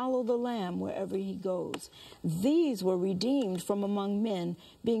who follow the Lamb wherever he goes. These were redeemed from among men,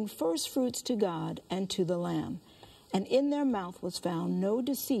 being firstfruits to God and to the Lamb. And in their mouth was found no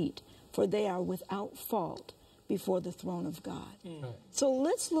deceit, for they are without fault before the throne of God. Right. So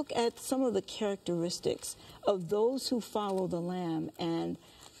let's look at some of the characteristics of those who follow the Lamb and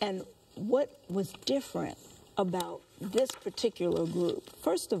what was different about this particular group.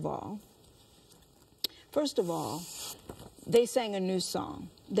 First of all, they sang a new song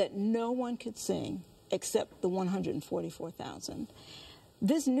that no one could sing except the 144,000.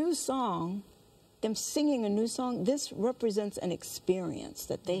 This new song, them singing a new song, this represents an experience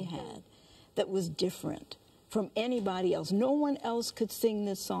that they had that was different from anybody else. No one else could sing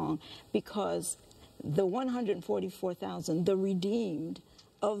this song because the 144,000, the redeemed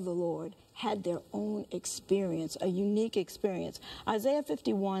of the Lord, had their own experience, a unique experience. Isaiah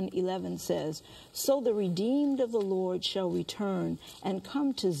 51:11 says, "So the redeemed of the Lord shall return and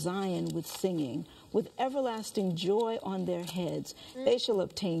come to Zion with singing, with everlasting joy on their heads. They shall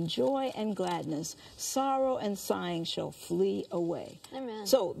obtain joy and gladness. Sorrow and sighing shall flee away." Amen.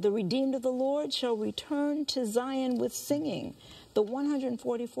 So the redeemed of the Lord shall return to Zion with singing. The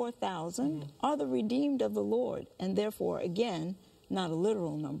 144,000 are the redeemed of the Lord, and therefore, again, not a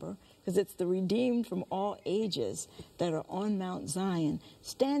literal number, because it's the redeemed from all ages that are on Mount Zion,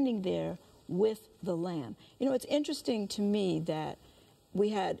 standing there with the Lamb. You know, it's interesting to me that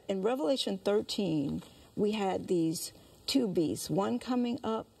we had, in Revelation 13, we had these 2 beasts, one coming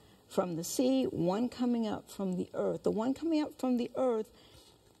up from the sea, one coming up from the earth. The one coming up from the earth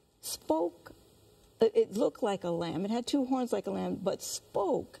spoke, it looked like a lamb. It had 2 horns like a lamb, but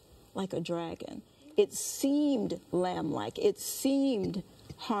spoke like a dragon. It seemed lamb-like. It seemed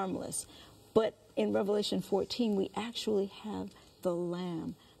harmless. But in Revelation 14, we actually have the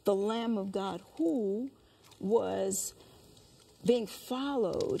Lamb of God, who was being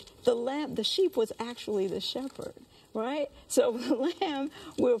followed. The sheep was actually the shepherd, right? So the Lamb,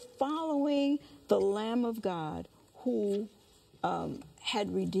 we're following the Lamb of God, who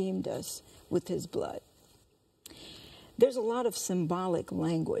had redeemed us with his blood. There's a lot of symbolic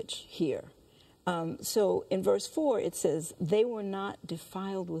language here. So in verse 4, it says, they were not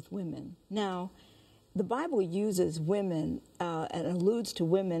defiled with women. Now, the Bible uses women and alludes to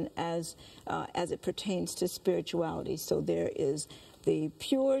women as it pertains to spirituality. So there is the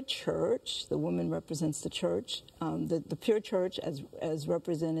pure church. The woman represents the church. The pure church as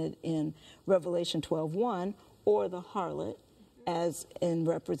represented in Revelation 12:1, or the harlot as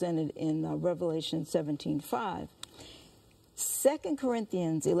represented in Revelation 17:5. 2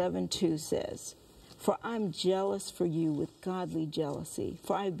 Corinthians 11:2 says, "For I'm jealous for you with godly jealousy,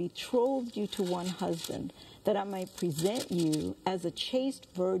 for I betrothed you to one husband, that I might present you as a chaste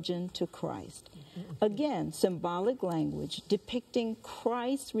virgin to Christ." Again, symbolic language depicting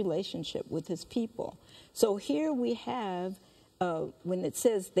Christ's relationship with his people. So here we have, when it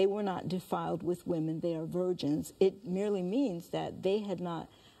says they were not defiled with women, they are virgins, it merely means that they had not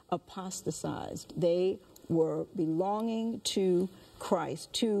apostatized. They were belonging to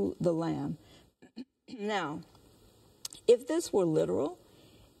Christ, to the Lamb. Now, if this were literal,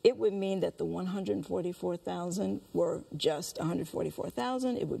 it would mean that the 144,000 were just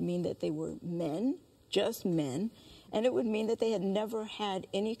 144,000. It would mean that they were men, just men. And it would mean that they had never had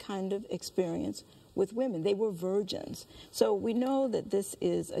any kind of experience with women. They were virgins. So we know that this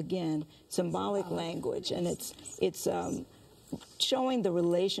is, again, symbolic language, and it's showing the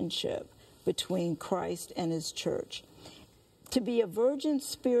relationship between Christ and his church. To be a virgin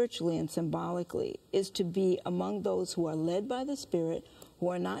spiritually and symbolically is to be among those who are led by the Spirit, who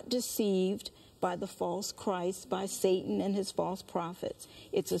are not deceived by the false Christ, by Satan and his false prophets.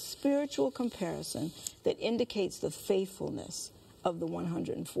 It's a spiritual comparison that indicates the faithfulness of the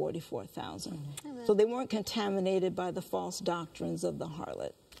 144,000. So they weren't contaminated by the false doctrines of the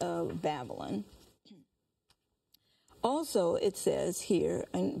harlot of Babylon. Also, it says here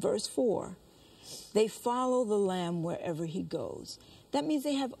in verse 4, they follow the Lamb wherever he goes. That means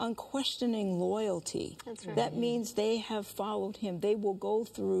they have unquestioning loyalty. That's right. That means they have followed him. They will go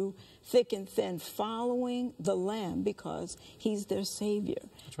through thick and thin following the Lamb because he's their Savior,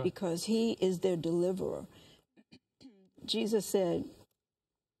 right, because he is their deliverer. Jesus said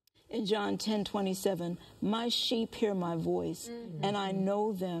in John 10:27, my sheep hear my voice, and I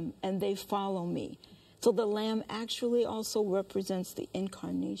know them, and they follow me. So the Lamb actually also represents the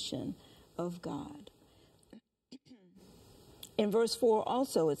incarnation of God. In verse 4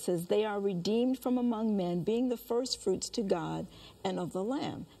 also it says, they are redeemed from among men, being the first fruits to God and of the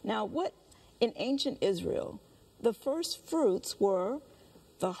Lamb. Now, what in ancient Israel, the first fruits were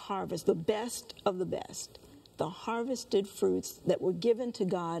the harvest, the best of the best, the harvested fruits that were given to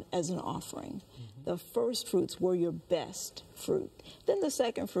God as an offering. The first fruits were your best fruit. Then the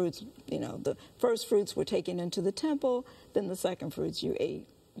second fruits, you know, the first fruits were taken into the temple. Then the second fruits you ate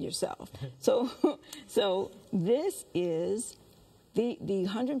yourself. So this is the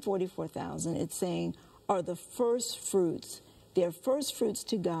 144,000. It's saying are the first fruits. They're first fruits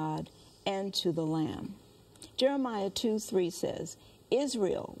to God and to the Lamb. Jeremiah 2:3 says,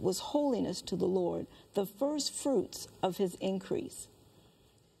 Israel was holiness to the Lord, the first fruits of his increase.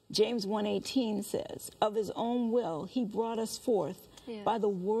 James 1:18 says, of his own will he brought us forth by the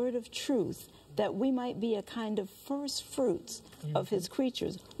word of truth, that we might be a kind of first fruits of his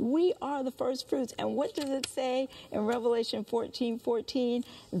creatures. We are the first fruits. And what does it say in Revelation 14:14?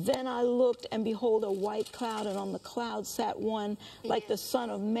 Then I looked, and behold, a white cloud, and on the cloud sat one like the Son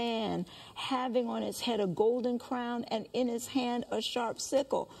of Man, having on his head a golden crown, and in his hand a sharp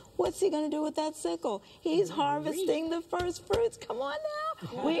sickle. What's he going to do with that sickle? He's harvesting the first fruits. Come on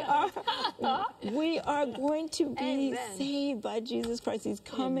now. We are going to be saved by Jesus Christ. He's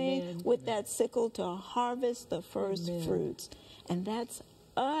coming with that sickle to harvest the first fruits. And that's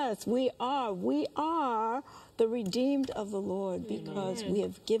us. We are the redeemed of the Lord because we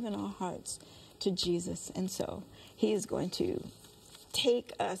have given our hearts to Jesus. And so he is going to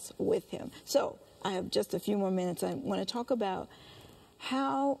take us with him. So I have just a few more minutes. I want to talk about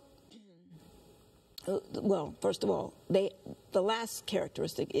how, well, first of all, the last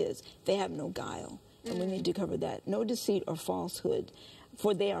characteristic is they have no guile. And we need to cover that. No deceit or falsehood,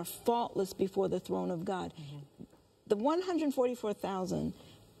 for they are faultless before the throne of God. The 144,000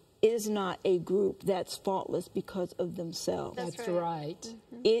 is not a group that's faultless because of themselves. That's right.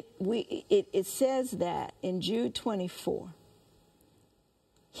 It says that in Jude 24.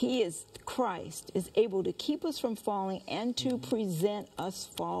 Christ is able to keep us from falling and to present us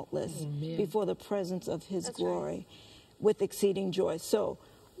faultless before the presence of his glory with exceeding joy. So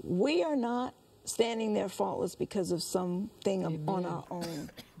we are not standing there faultless because of something on our own.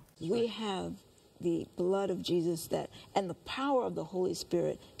 We have the blood of Jesus and the power of the Holy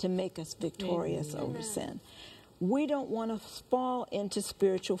Spirit to make us victorious over sin. We don't want to fall into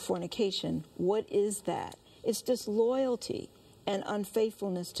spiritual fornication. What is that? It's disloyalty and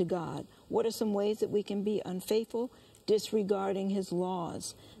unfaithfulness to God. What are some ways that we can be unfaithful? Disregarding his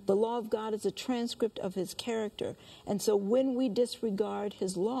laws. The law of God is a transcript of his character. And so when we disregard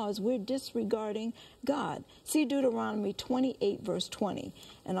his laws, we're disregarding God. See Deuteronomy 28, verse 20.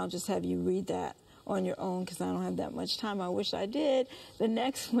 And I'll just have you read that on your own because I don't have that much time. I wish I did. The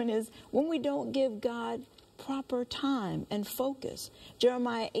next one is when we don't give God proper time and focus.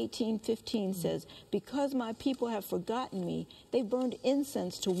 Jeremiah 18:15 says, because my people have forgotten me, they burned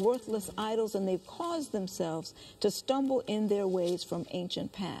incense to worthless idols, and they've caused themselves to stumble in their ways from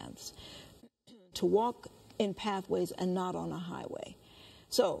ancient paths, to walk in pathways and not on a highway.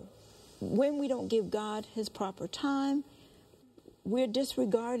 So when we don't give God his proper time, we're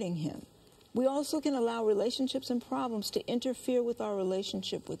disregarding him. We also can allow relationships and problems to interfere with our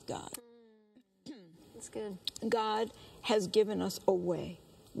relationship with God. That's good. God has given us a way.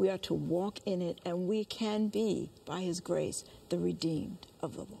 We are to walk in it, and we can be, by His grace, the redeemed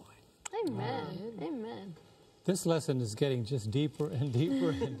of the Lord. Amen. Amen. This lesson is getting just deeper and deeper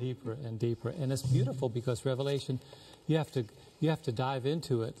and deeper and deeper, and it's beautiful because Revelation, you have to dive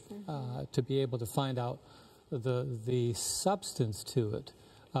into it to be able to find out the substance to it.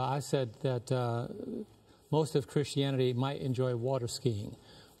 I said that most of Christianity might enjoy water skiing.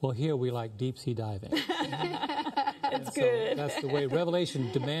 Well, here we like deep sea diving. That's good. That's the way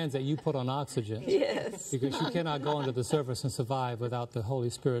Revelation demands that you put on oxygen. Yes. Because you cannot go under the surface and survive without the Holy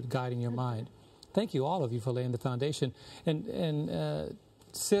Spirit guiding your mind. Thank you, all of you, for laying the foundation. And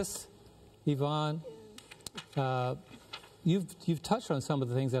Sis, Yvonne, you've touched on some of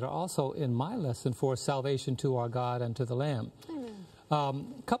the things that are also in my lesson for salvation to our God and to the Lamb. A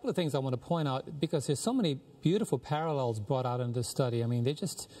couple of things I want to point out, because there's so many beautiful parallels brought out in this study. I mean, they're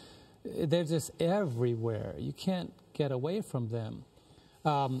just everywhere. You can't get away from them.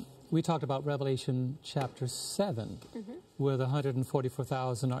 We talked about Revelation chapter 7, where the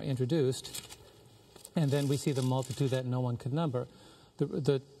 144,000 are introduced. And then we see the multitude that no one could number.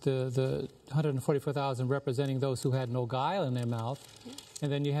 The 144,000 representing those who had no guile in their mouth. And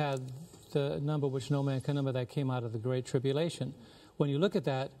then you had the number which no man can number that came out of the great tribulation. When you look at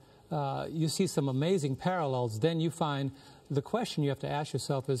that, you see some amazing parallels. Then you find the question you have to ask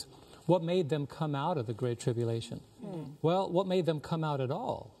yourself is, what made them come out of the great tribulation? Well, what made them come out at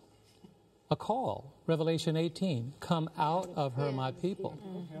all? A call. Revelation 18, come out of her, my people.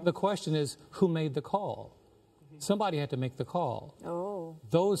 The question is, who made the call? Somebody had to make the call. Oh.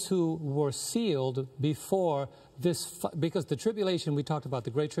 Those who were sealed before this, because the tribulation, we talked about the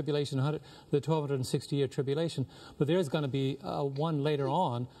great tribulation, the 1260-year tribulation, but there's going to be one later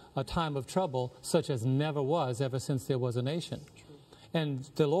on, a time of trouble such as never was ever since there was a nation. And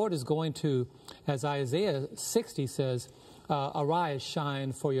the Lord is going to, as Isaiah 60 says, arise,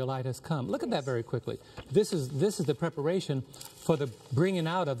 shine, for your light has come. Look at that very quickly. This is the preparation for the bringing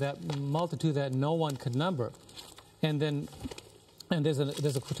out of that multitude that no one could number. And there's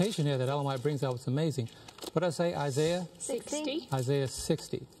a quotation here that Ellen White brings out. It's amazing. What did I say? Isaiah 60. Isaiah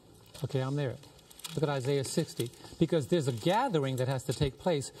 60. Okay, I'm there. Look at Isaiah 60. Because there's a gathering that has to take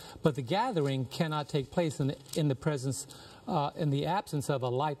place, but the gathering cannot take place in the presence, in the absence of a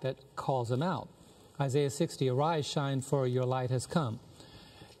light that calls them out. Isaiah 60, arise, shine, for your light has come.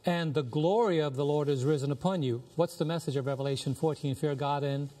 And the glory of the Lord is risen upon you. What's the message of Revelation 14? Fear God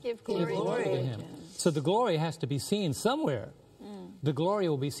and give glory to Him. So the glory has to be seen somewhere. The glory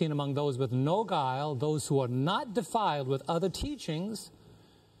will be seen among those with no guile, those who are not defiled with other teachings.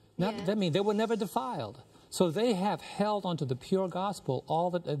 That means they were never defiled. So they have held onto the pure gospel, all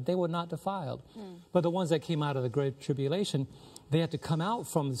that they were not defiled. But the ones that came out of the great tribulation, they had to come out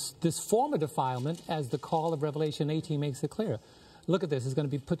from this former defilement, as the call of Revelation 18 makes it clear. Look at this. It's going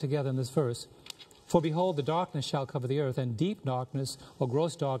to be put together in this verse. For behold, the darkness shall cover the earth, and deep darkness or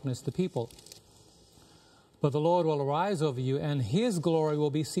gross darkness the people. But the Lord will arise over you, and His glory will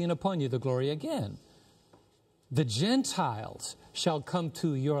be seen upon you. The glory again. The Gentiles shall come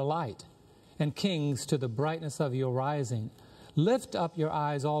to your light, and kings to the brightness of your rising. Lift up your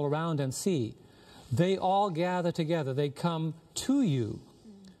eyes all around and see. They all gather together. They come to you.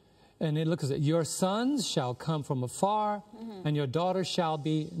 And it looks at it. Your sons shall come from afar, and your daughters shall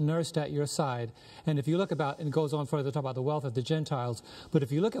be nursed at your side. And if you look about, and it goes on further to talk about the wealth of the Gentiles, but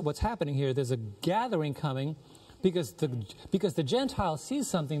if you look at what's happening here, there's a gathering coming because the Gentiles see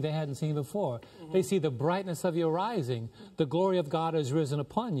something they hadn't seen before. They see the brightness of your rising. The glory of God is risen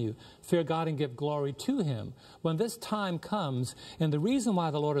upon you. Fear God and give glory to Him. When this time comes, and the reason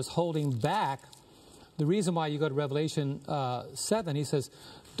why the Lord is holding back, the reason why you go to Revelation 7, He says,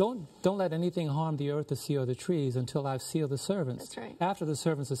 don't let anything harm the earth, the sea, or the trees until I've sealed the servants. That's right. After the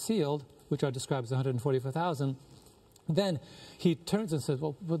servants are sealed, which are described as 144,000, then He turns and says,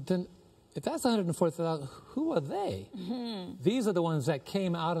 well, then if that's 144,000, who are they? These are the ones that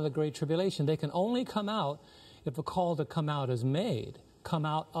came out of the Great Tribulation. They can only come out if a call to come out is made. Come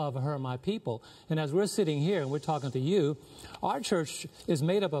out of her, my people. And as we're sitting here and we're talking to you, our church is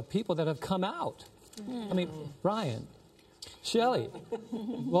made up of people that have come out. I mean, Ryan, Shelley.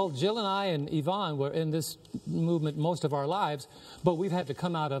 Well, Jill and I and Yvonne were in this movement most of our lives, but we've had to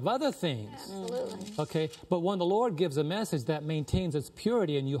come out of other things. Absolutely. Okay? But when the Lord gives a message that maintains its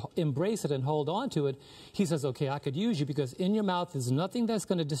purity and you embrace it and hold on to it, He says, okay, I could use you because in your mouth there's nothing that's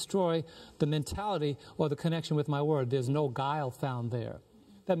going to destroy the mentality or the connection with my word. There's no guile found there.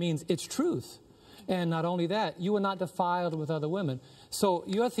 That means it's truth. And not only that, you were not defiled with other women. So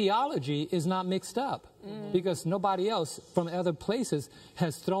your theology is not mixed up because nobody else from other places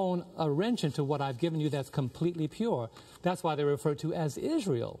has thrown a wrench into what I've given you that's completely pure. That's why they're referred to as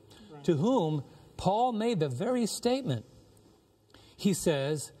Israel, to whom Paul made the very statement. He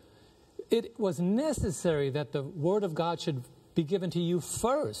says, it was necessary that the word of God should be given to you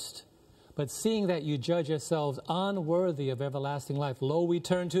first. But seeing that you judge yourselves unworthy of everlasting life, lo, we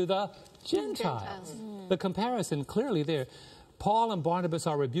turn to the Gentiles. The comparison clearly there. Paul and Barnabas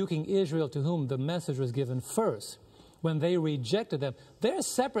are rebuking Israel, to whom the message was given first. When they rejected them, they're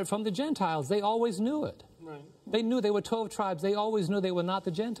separate from the Gentiles. They always knew it. Right. They knew they were 12 tribes. They always knew they were not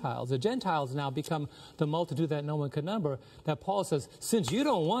the Gentiles. The Gentiles now become the multitude that no one could number. That Paul says, since you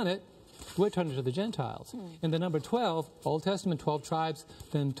don't want it, we're turning to the Gentiles. In the number 12, Old Testament, 12 tribes,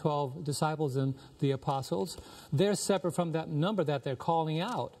 then 12 disciples and the apostles. They're separate from that number that they're calling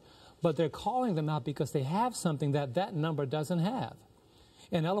out. But they're calling them out because they have something that that number doesn't have.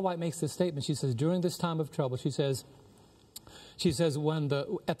 And Ella White makes this statement. She says, during this time of trouble, she says,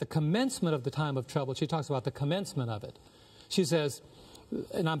 at the commencement of the time of trouble, she talks about the commencement of it. She says,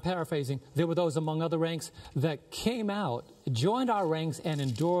 and I'm paraphrasing, there were those among other ranks that came out, joined our ranks, and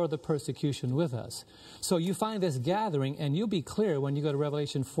endured the persecution with us. So you find this gathering, and you'll be clear when you go to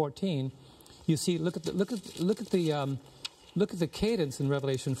Revelation 14. You see, look at the cadence in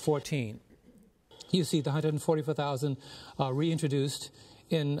Revelation 14. You see the 144,000 reintroduced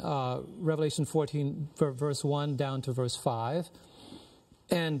in Revelation 14, verse 1 down to verse 5.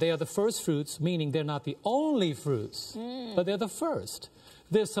 And they are the first fruits, meaning they're not the only fruits, but they're the first.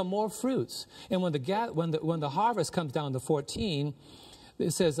 There's some more fruits. And when the harvest comes down to 14,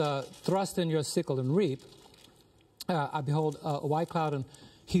 it says, thrust in your sickle and reap. I behold a white cloud, and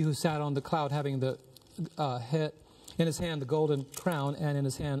he who sat on the cloud having the head in his hand the golden crown, and in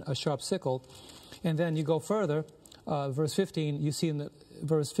his hand a sharp sickle. And then you go further, verse 15, you see in the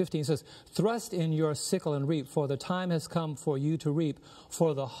verse 15 says, thrust in your sickle and reap, for the time has come for you to reap,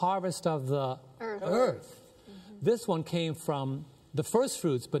 for the harvest of the earth. This one came from the first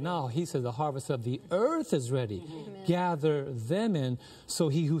fruits, but now he says the harvest of the earth is ready. Gather them in. So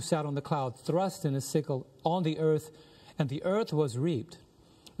he who sat on the cloud thrust in his sickle on the earth, and the earth was reaped.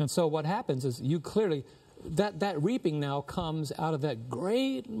 And so what happens is you clearly, that reaping now comes out of that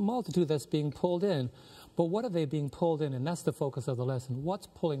great multitude that's being pulled in. But what are they being pulled in? And that's the focus of the lesson. What's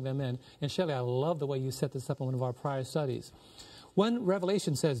pulling them in? And Shelley, I love the way you set this up in one of our prior studies. When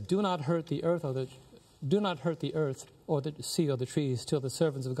Revelation says, do not hurt the earth or the sea or the trees till the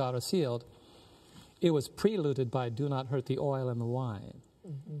servants of God are sealed, it was preluded by do not hurt the oil and the wine.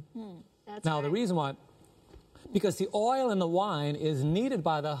 That's now, right. the reason why, because the oil and the wine is needed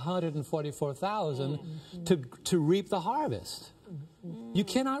by the 144,000 to reap the harvest. You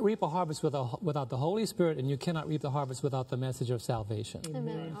cannot reap a harvest without the Holy Spirit, and you cannot reap the harvest without the message of salvation.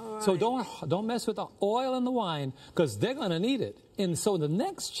 Amen. Right. So don't mess with the oil and the wine, because they're going to need it. And so in the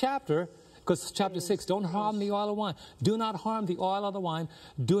next chapter, because chapter 6, don't harm the oil or wine. Do not harm the oil or the wine.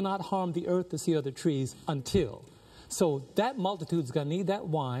 Do not harm the earth, the sea, or the trees until. So that multitude's going to need that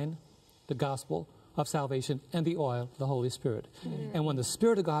wine, the gospel of salvation, and the oil, the Holy Spirit. And when the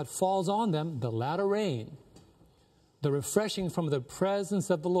Spirit of God falls on them, the latter rain, the refreshing from the presence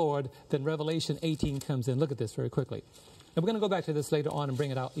of the Lord, then Revelation 18 comes in. Look at this very quickly. And we're going to go back to this later on and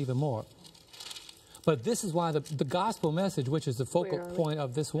bring it out even more. But this is why the gospel message, which is the focal point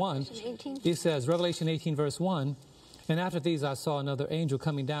of this one, it says, Revelation 18, verse 1, and after these I saw another angel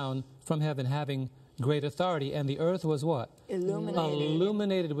coming down from heaven having great authority, and the earth was what?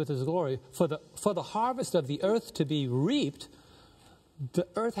 Illuminated with his glory. For the harvest of the earth to be reaped, the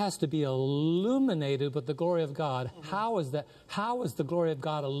earth has to be illuminated with the glory of God. How is that? How is the glory of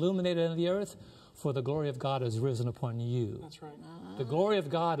God illuminated in the earth? For the glory of God is risen upon you. That's right. The glory of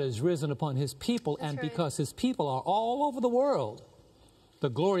God is risen upon his people, and because his people are all over the world, the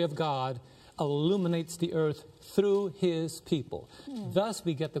glory of God illuminates the earth through his people. Thus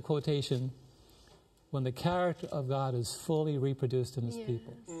we get the quotation, when the character of God is fully reproduced in his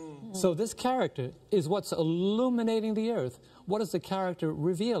people. So this character is what's illuminating the earth. What is the character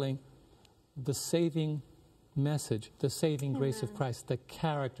revealing? The saving message, the saving grace of Christ, the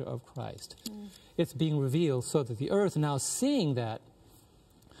character of Christ. It's being revealed so that the earth, now seeing that,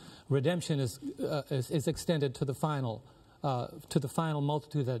 redemption is extended to the final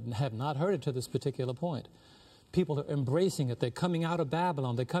multitude that have not heard it to this particular point. People are embracing it. They're coming out of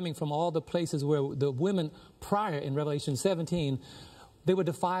Babylon. They're coming from all the places where the women prior in Revelation 17, they were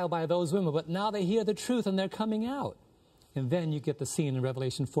defiled by those women. But now they hear the truth and they're coming out. And then you get the scene in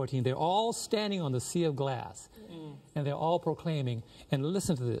Revelation 14. They're all standing on the sea of glass. And they're all proclaiming. And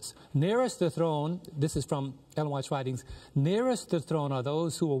listen to this. Nearest the throne, this is from Ellen White's writings, nearest the throne are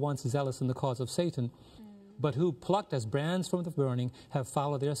those who were once zealous in the cause of Satan, but who, plucked as brands from the burning, have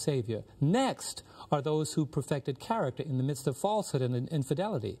followed their Savior. Next are those who perfected character in the midst of falsehood and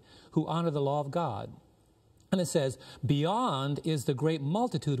infidelity, who honor the law of God. And it says, beyond is the great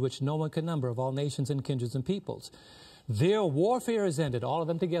multitude which no one can number, of all nations and kindreds and peoples. Their warfare is ended, all of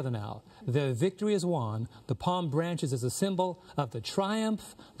them together now. Their victory is won. The palm branches is a symbol of the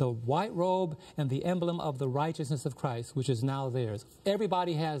triumph, the white robe, and the emblem of the righteousness of Christ, which is now theirs.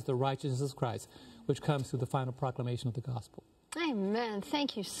 Everybody has the righteousness of Christ, which comes through the final proclamation of the gospel. Amen.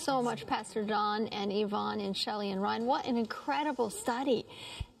 Thank you so much, Pastor John and Yvonne and Shelley and Ryan. What an incredible study.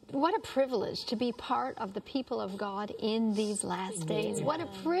 What a privilege to be part of the people of God in these last days. Yeah. What a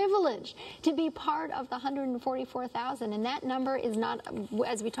privilege to be part of the 144,000. And that number is not,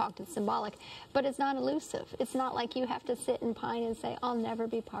 as we talked, it's symbolic, but it's not elusive. It's not like you have to sit and pine and say, I'll never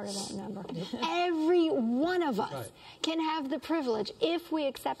be part of that number. Every one of us can have the privilege, if we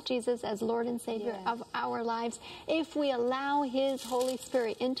accept Jesus as Lord and Savior of our lives, if we allow His Holy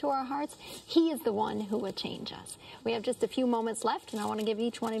Spirit into our hearts, He is the one who will change us. We have just a few moments left, and I want to give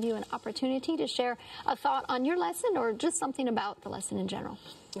each one of you an opportunity to share a thought on your lesson or just something about the lesson in general.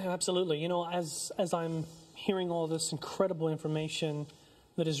 Yeah, absolutely. You know, as I'm hearing all this incredible information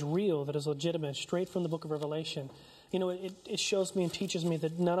that is real, that is legitimate, straight from the book of Revelation, you know, it shows me and teaches me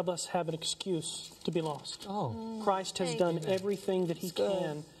that none of us have an excuse to be lost. Christ has done everything that He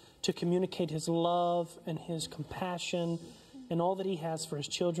can to communicate His love and His compassion and all that He has for His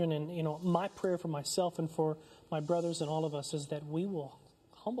children. And, you know, my prayer for myself and for my brothers and all of us is that we will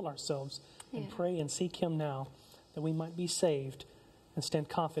humble ourselves and pray and seek Him now, that we might be saved and stand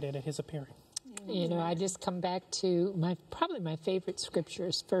confident at His appearing. You know, I just come back to probably my favorite scripture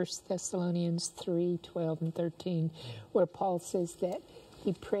is 1 Thessalonians 3:12 and 13, where Paul says that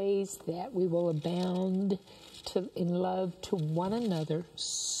he prays that we will abound in love to one another,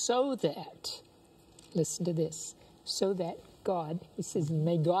 so that, listen to this, so that God, he says,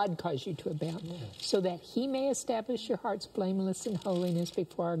 may God cause you to abound, so that He may establish your hearts blameless in holiness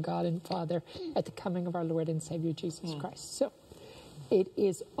before our God and Father at the coming of our Lord and Savior Jesus Christ. So it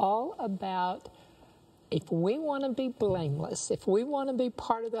is all about, if we want to be blameless, if we want to be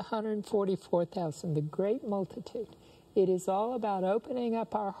part of the 144,000, the great multitude, it is all about opening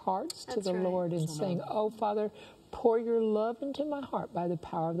up our hearts to the Lord and saying, oh, Father, pour your love into my heart by the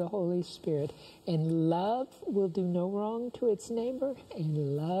power of the Holy Spirit. And love will do no wrong to its neighbor,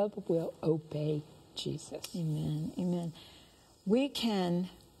 and love will obey Jesus. Amen. Amen. We can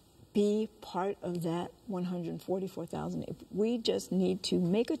be part of that 144,000. We just need to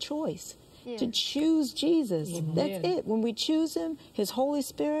make a choice to choose Jesus. That's it. When we choose Him, His Holy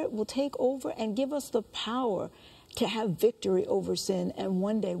Spirit will take over and give us the power to have victory over sin, and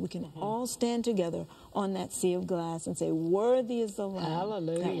one day we can all stand together on that sea of glass and say, worthy is the Lamb.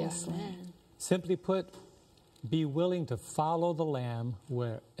 Hallelujah. That was slain. Simply put, be willing to follow the Lamb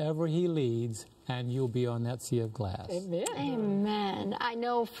wherever He leads, and you'll be on that sea of glass. Amen. Amen. I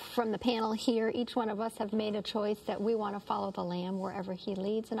know from the panel here, each one of us have made a choice that we want to follow the Lamb wherever He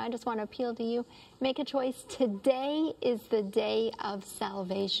leads. And I just want to appeal to you, make a choice. Today is the day of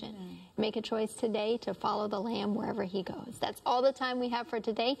salvation. Make a choice today to follow the Lamb wherever He goes. That's all the time we have for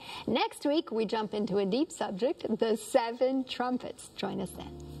today. Next week, we jump into a deep subject, the 7 trumpets. Join us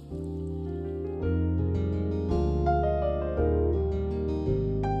then.